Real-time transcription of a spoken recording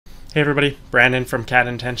Hey everybody, Brandon from CAD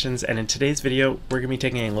Intentions, and in today's video we're going to be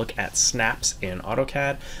taking a look at snaps in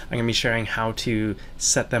AutoCAD. I'm going to be sharing how to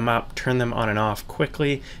set them up, turn them on and off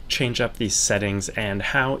quickly, change up these settings, and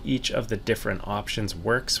how each of the different options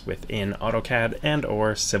works within AutoCAD and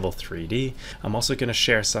or Civil 3D. I'm also going to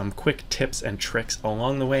share some quick tips and tricks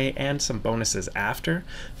along the way and some bonuses after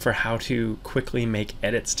for how to quickly make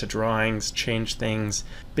edits to drawings, change things,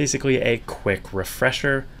 basically a quick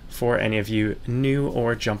refresher for any of you new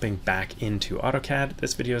or jumping back into AutoCAD.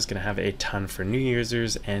 This video is going to have a ton for new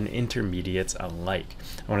users and intermediates alike.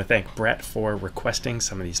 I want to thank Brett for requesting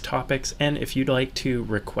some of these topics, and if you'd like to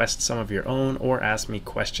request some of your own or ask me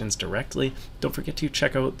questions directly, don't forget to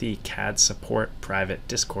check out the CAD support private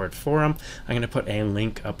Discord forum. I'm going to put a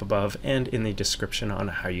link up above and in the description on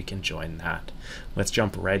how you can join that. Let's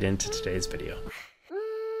jump right into today's video.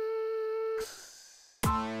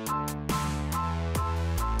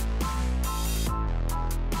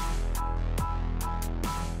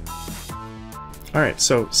 Alright,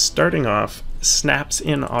 so starting off, snaps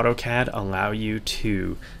in AutoCAD allow you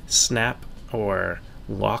to snap or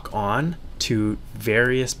lock on to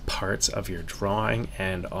various parts of your drawing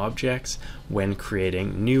and objects when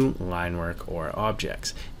creating new line work or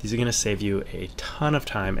objects. These are going to save you a ton of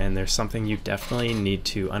time, and there's something you definitely need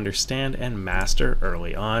to understand and master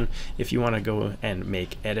early on if you want to go and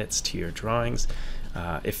make edits to your drawings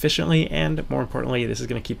efficiently, and more importantly, this is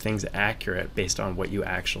going to keep things accurate based on what you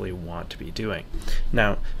actually want to be doing.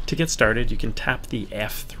 Now, to get started, you can tap the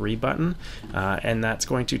F3 button, and that's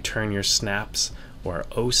going to turn your snaps or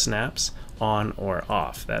O-snaps on or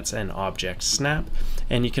off. That's an object snap,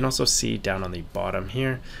 and you can also see down on the bottom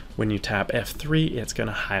here, when you tap F3, it's going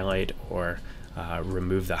to highlight or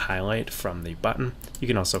remove the highlight from the button. You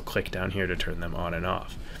can also click down here to turn them on and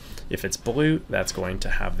off. If it's blue, that's going to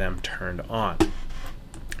have them turned on.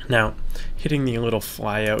 Now, hitting the little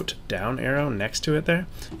fly out down arrow next to it there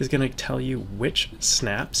is going to tell you which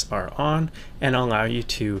snaps are on and allow you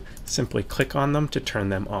to simply click on them to turn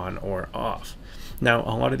them on or off. Now,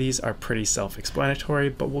 a lot of these are pretty self-explanatory,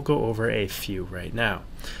 but we'll go over a few right now.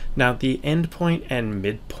 Now, the endpoint and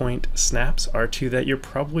midpoint snaps are two that you're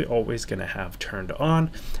probably always going to have turned on,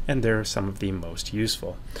 and they're some of the most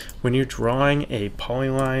useful. When you're drawing a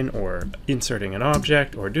polyline or inserting an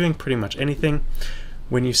object or doing pretty much anything,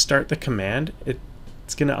 when you start the command,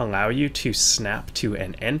 it's going to allow you to snap to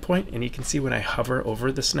an endpoint, and you can see when I hover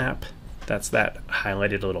over the snap, that's that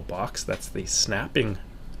highlighted little box, that's the snapping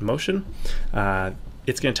motion.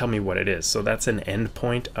 It's going to tell me what it is. So that's an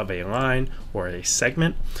endpoint of a line or a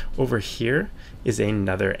segment. Over here is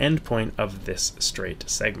another endpoint of this straight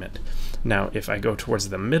segment. Now, if I go towards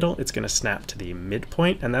the middle, it's going to snap to the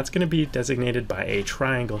midpoint, and that's going to be designated by a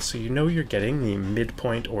triangle, so you know you're getting the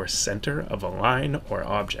midpoint or center of a line or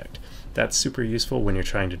object. That's super useful when you're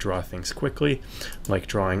trying to draw things quickly, like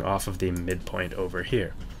drawing off of the midpoint over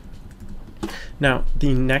here. Now,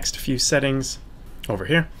 the next few settings over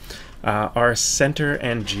here are center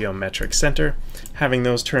and geometric center. Having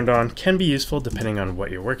those turned on can be useful depending on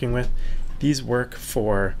what you're working with. These work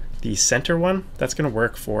for the center one. That's going to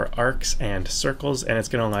work for arcs and circles, and it's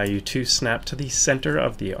going to allow you to snap to the center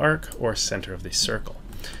of the arc or center of the circle.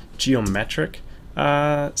 Geometric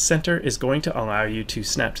center is going to allow you to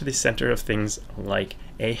snap to the center of things like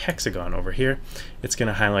a hexagon over here. It's going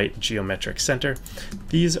to highlight geometric center.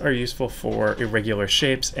 These are useful for irregular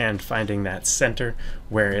shapes and finding that center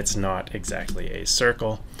where it's not exactly a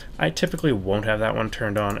circle. I typically won't have that one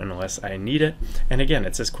turned on unless I need it, and again,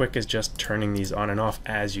 it's as quick as just turning these on and off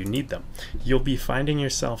as you need them. You'll be finding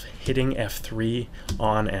yourself hitting F3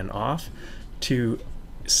 on and off to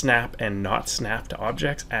snap and not snap to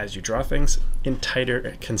objects as you draw things in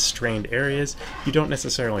tighter constrained areas. You don't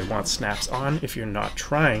necessarily want snaps on if you're not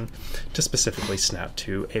trying to specifically snap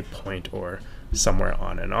to a point or somewhere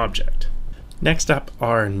on an object. Next up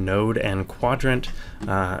are node and quadrant.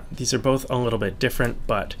 These are both a little bit different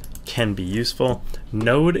but can be useful.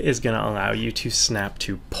 Node is going to allow you to snap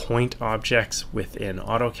to point objects within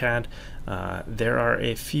AutoCAD. There are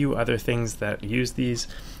a few other things that use these,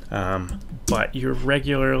 but you're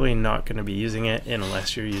regularly not going to be using it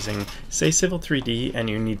unless you're using, say, Civil 3D and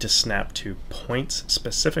you need to snap to points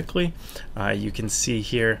specifically. You can see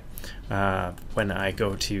here when I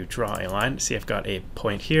go to draw a line, see I've got a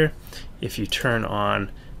point here. If you turn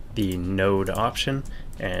on the node option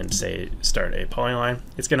and say start a polyline,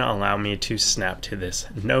 it's going to allow me to snap to this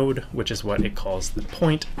node, which is what it calls the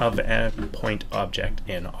point of a point object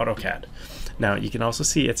in AutoCAD. Now you can also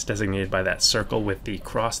see it's designated by that circle with the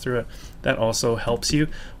cross through it. That also helps you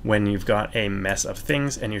when you've got a mess of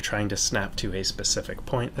things and you're trying to snap to a specific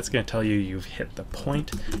point. That's going to tell you you've hit the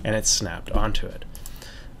point and it's snapped onto it.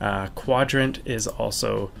 Quadrant is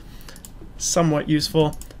also somewhat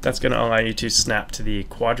useful. That's going to allow you to snap to the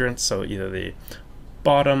quadrants, so either the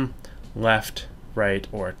bottom, left, right,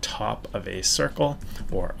 or top of a circle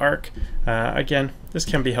or arc. Again, this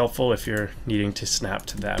can be helpful if you're needing to snap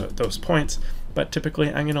to those points, but typically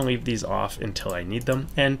I'm going to leave these off until I need them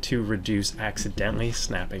and to reduce accidentally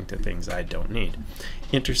snapping to things I don't need.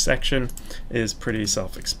 Intersection is pretty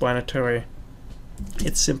self-explanatory.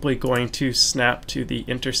 It's simply going to snap to the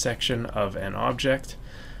intersection of an object.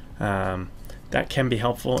 That can be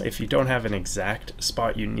helpful if you don't have an exact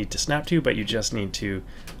spot you need to snap to, but you just need to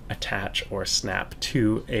attach or snap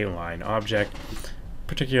to a line object.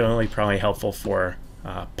 Particularly probably helpful for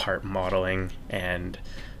part modeling and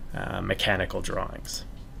mechanical drawings.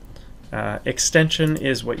 Extension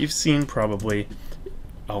is what you've seen probably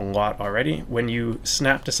a lot already. When you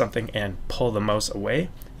snap to something and pull the mouse away,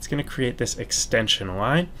 it's going to create this extension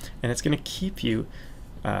line, and it's going to keep you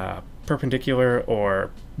perpendicular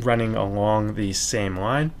or running along the same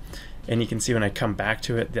line. And you can see when I come back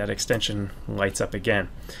to it, that extension lights up again,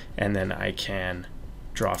 and then I can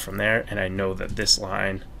draw from there, and I know that this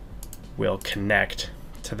line will connect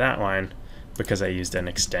to that line because I used an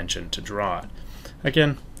extension to draw it.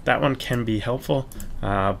 Again, that one can be helpful,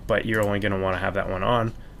 but you're only going to want to have that one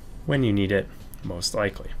on when you need it, most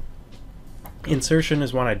likely. Insertion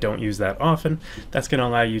is one I don't use that often. That's going to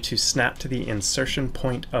allow you to snap to the insertion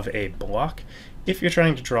point of a block. If you're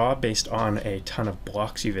trying to draw based on a ton of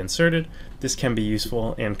blocks you've inserted, this can be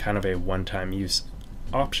useful in kind of a one-time use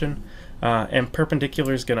option. And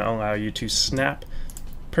perpendicular is going to allow you to snap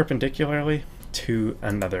perpendicularly to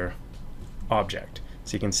another object.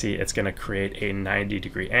 So you can see it's going to create a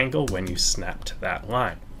 90-degree angle when you snap to that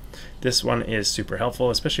line. This one is super helpful,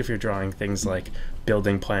 especially if you're drawing things like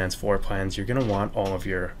building plans, floor plans. You're going to want all of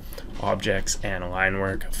your objects and line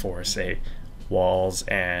work for, say, walls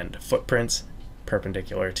and footprints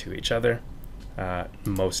perpendicular to each other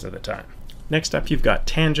most of the time. Next up, you've got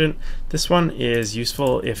tangent. This one is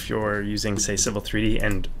useful if you're using, say, Civil 3D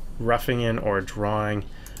and roughing in or drawing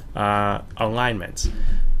alignments.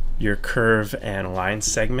 Your curve and line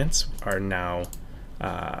segments are now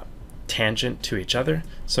tangent to each other.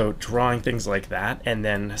 So drawing things like that and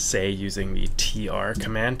then, say, using the TR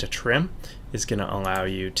command to trim is going to allow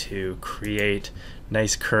you to create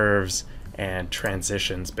nice curves and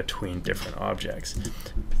transitions between different objects.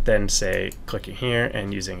 Then, say, clicking here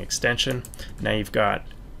and using extension, now you've got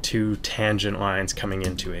two tangent lines coming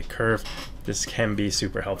into a curve. This can be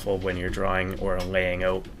super helpful when you're drawing or laying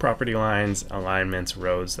out property lines, alignments,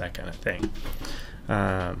 roads, that kind of thing.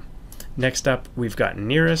 Next up, we've got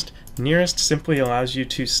nearest. Nearest simply allows you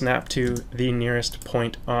to snap to the nearest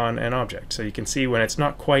point on an object. So you can see when it's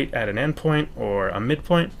not quite at an endpoint or a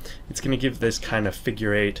midpoint, it's going to give this kind of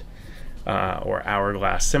figure eight or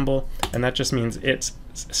hourglass symbol, and that just means it's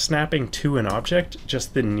snapping to an object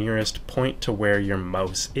just the nearest point to where your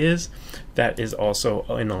mouse is that is also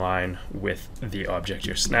in line with the object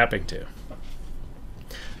you're snapping to.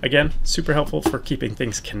 Again, super helpful for keeping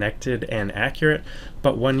things connected and accurate,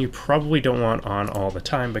 but one you probably don't want on all the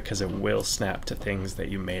time because it will snap to things that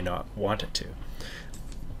you may not want it to.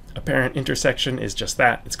 Apparent intersection is just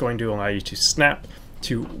that. It's going to allow you to snap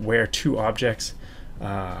to where two objects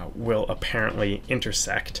will apparently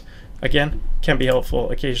intersect. Again, can be helpful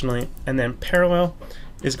occasionally. And then parallel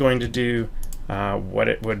is going to do what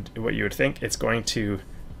you would think. It's going to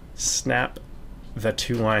snap the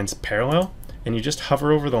two lines parallel, and you just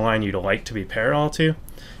hover over the line you'd like to be parallel to,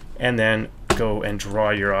 and then go and draw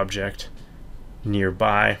your object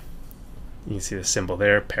nearby. You can see the symbol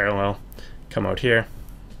there, parallel. Come out here,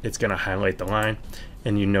 it's going to highlight the line,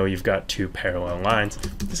 and you know you've got two parallel lines.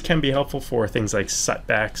 This can be helpful for things like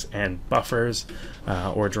setbacks and buffers,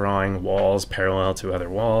 or drawing walls parallel to other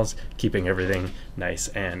walls, keeping everything nice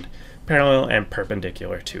and parallel and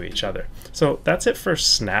perpendicular to each other. So that's it for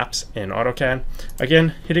snaps in AutoCAD.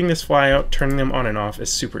 Again, hitting this flyout, turning them on and off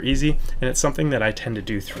is super easy, and it's something that I tend to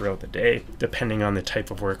do throughout the day, depending on the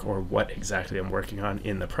type of work or what exactly I'm working on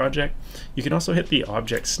in the project. You can also hit the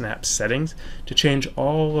object snap settings to change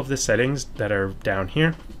all of the settings that are down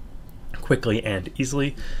here quickly and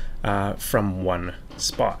easily from one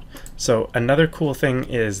spot. So another cool thing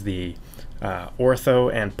is the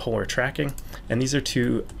ortho and polar tracking, and these are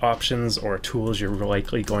two options or tools you're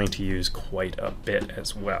likely going to use quite a bit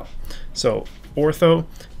as well. So ortho,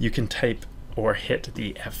 you can type or hit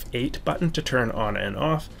the F8 button to turn on and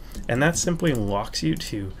off, and that simply locks you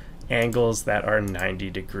to angles that are 90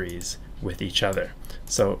 degrees with each other.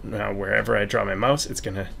 So now wherever I draw my mouse, it's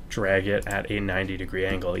going to drag it at a 90-degree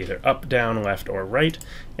angle, either up, down, left, or right,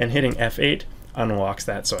 and hitting F8 unlocks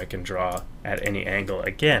that so I can draw at any angle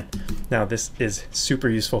again. Now this is super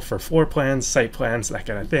useful for floor plans, site plans, that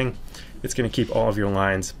kind of thing. It's going to keep all of your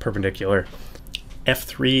lines perpendicular.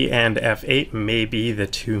 F3 and F8 may be the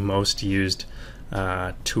two most used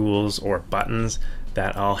tools or buttons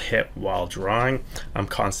that I'll hit while drawing. I'm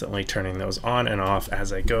constantly turning those on and off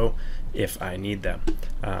as I go if I need them.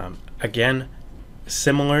 Again,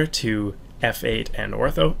 similar to F8 and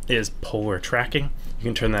Ortho is polar tracking. You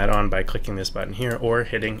can turn that on by clicking this button here or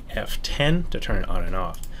hitting F10 to turn it on and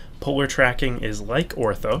off. Polar tracking is like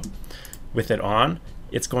Ortho. With it on,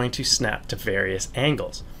 it's going to snap to various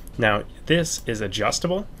angles. Now this is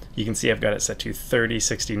adjustable. You can see I've got it set to 30,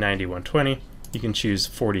 60, 90, 120. You can choose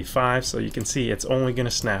 45, so you can see it's only going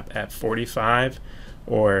to snap at 45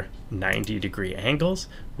 or 90-degree angles,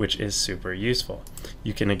 which is super useful.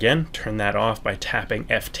 You can again turn that off by tapping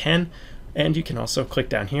F10, and you can also click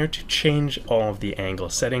down here to change all of the angle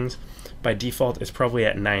settings. By default, it's probably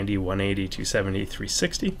at 90, 180, 270,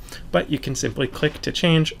 360, but you can simply click to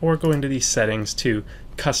change or go into these settings to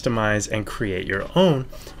customize and create your own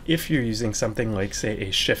if you're using something like, say,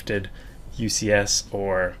 a shifted UCS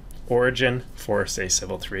or origin for, say,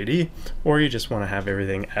 Civil 3D, or you just want to have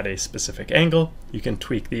everything at a specific angle. You can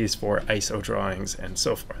tweak these for ISO drawings and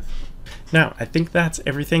so forth. Now, I think that's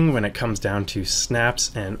everything when it comes down to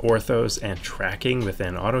snaps and orthos and tracking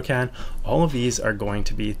within AutoCAD. All of these are going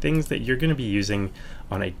to be things that you're going to be using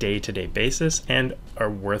on a day-to-day basis and are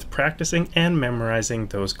worth practicing and memorizing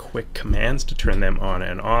those quick commands to turn them on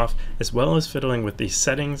and off, as well as fiddling with these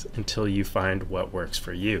settings until you find what works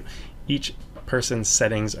for you. Each person's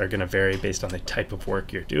settings are going to vary based on the type of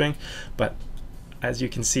work you're doing, but as you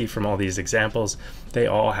can see from all these examples, they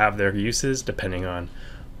all have their uses depending on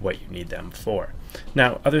what you need them for.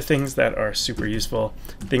 Now, other things that are super useful,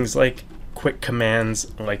 things like quick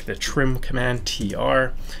commands like the trim command,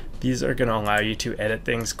 TR. These are going to allow you to edit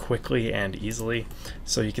things quickly and easily.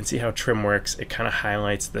 So you can see how trim works. It kind of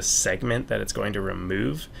highlights the segment that it's going to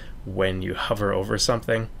remove when you hover over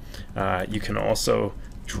something. You can also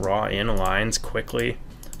draw in lines quickly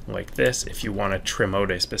like this if you want to trim out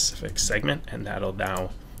a specific segment, and that'll now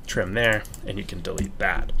trim there, and you can delete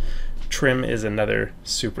that. Trim is another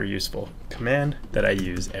super useful command that I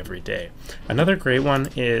use every day. Another great one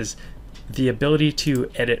is the ability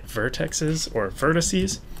to edit vertexes or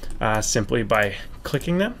vertices simply by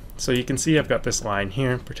clicking them. So you can see I've got this line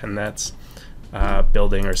here, pretend that's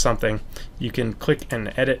building or something. You can click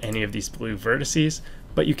and edit any of these blue vertices,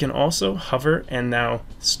 but you can also hover and now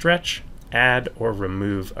stretch, add, or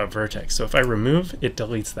remove a vertex. So if I remove, it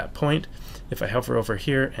deletes that point. If I hover over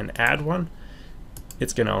here and add one,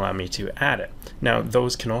 it's going to allow me to add it. Now,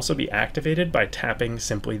 those can also be activated by tapping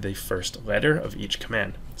simply the first letter of each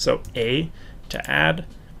command. So A to add,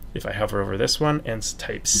 if I hover over this one and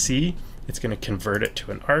type C, it's going to convert it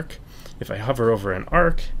to an arc. If I hover over an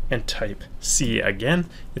arc and type C again,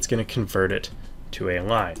 it's going to convert it to a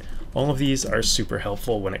line. All of these are super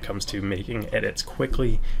helpful when it comes to making edits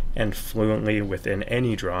quickly and fluently within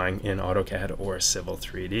any drawing in AutoCAD or Civil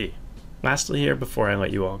 3D. Lastly here, before I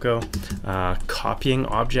let you all go, copying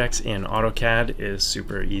objects in AutoCAD is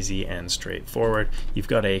super easy and straightforward. You've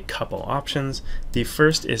got a couple options. The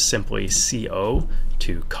first is simply CO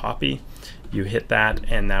to copy. You hit that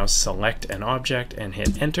and now select an object and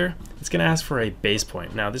hit enter. It's going to ask for a base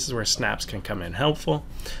point. Now this is where snaps can come in helpful.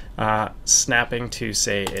 Snapping to,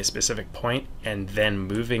 say, a specific point and then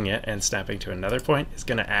moving it and snapping to another point is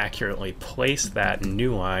going to accurately place that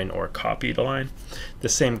new line or copied line. The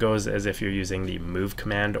same goes as if you're using the move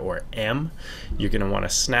command or M. You're going to want to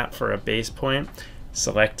snap for a base point,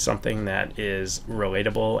 select something that is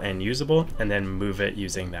relatable and usable, and then move it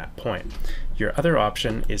using that point. Your other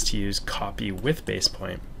option is to use copy with base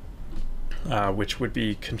point, which would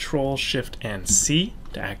be Control, Shift, and C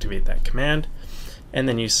to activate that command, and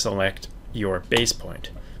then you select your base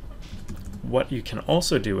point. What you can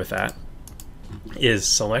also do with that is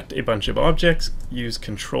select a bunch of objects, use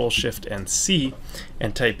Control, Shift, and C,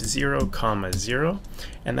 and type 0, 0,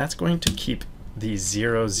 and that's going to keep the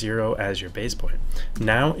 0, 0 as your base point.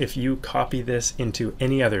 Now, if you copy this into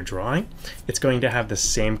any other drawing, it's going to have the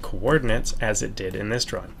same coordinates as it did in this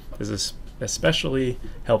drawing. This is especially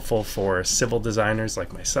helpful for civil designers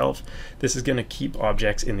like myself. This is going to keep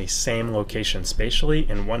objects in the same location spatially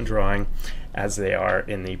in one drawing as they are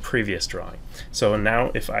in the previous drawing. So now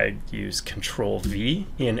if I use Control V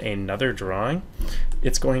in another drawing,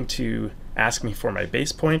 it's going to ask me for my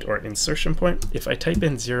base point or insertion point. If I type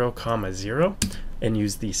in 0, 0 and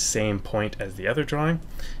use the same point as the other drawing,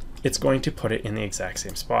 it's going to put it in the exact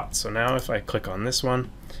same spot. So now if I click on this one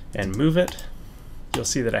and move it, you'll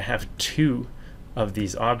see that I have two of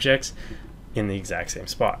these objects. in the exact same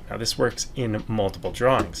spot. Now this works in multiple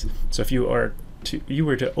drawings. So if you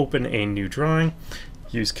were to open a new drawing,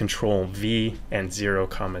 use Control V and 0,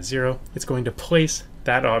 0, it's going to place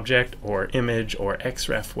that object or image or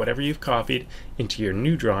XREF, whatever you've copied, into your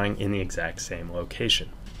new drawing in the exact same location.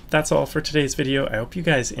 That's all for today's video. I hope you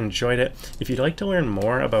guys enjoyed it. If you'd like to learn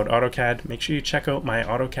more about AutoCAD, make sure you check out my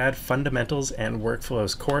AutoCAD Fundamentals and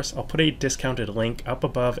Workflows course. I'll put a discounted link up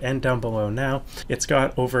above and down below now. It's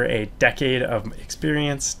got over a decade of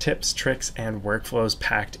experience, tips, tricks, and workflows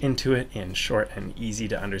packed into it in short and easy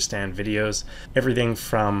to understand videos. Everything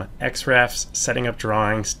from XREFs, setting up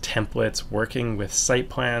drawings, templates, working with site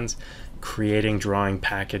plans, creating drawing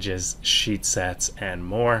packages, sheet sets, and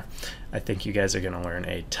more. I think you guys are going to learn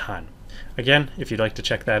a ton. Again, if you'd like to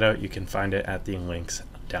check that out, you can find it at the links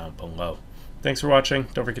down below. Thanks for watching.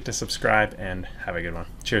 Don't forget to subscribe and have a good one.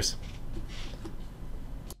 Cheers.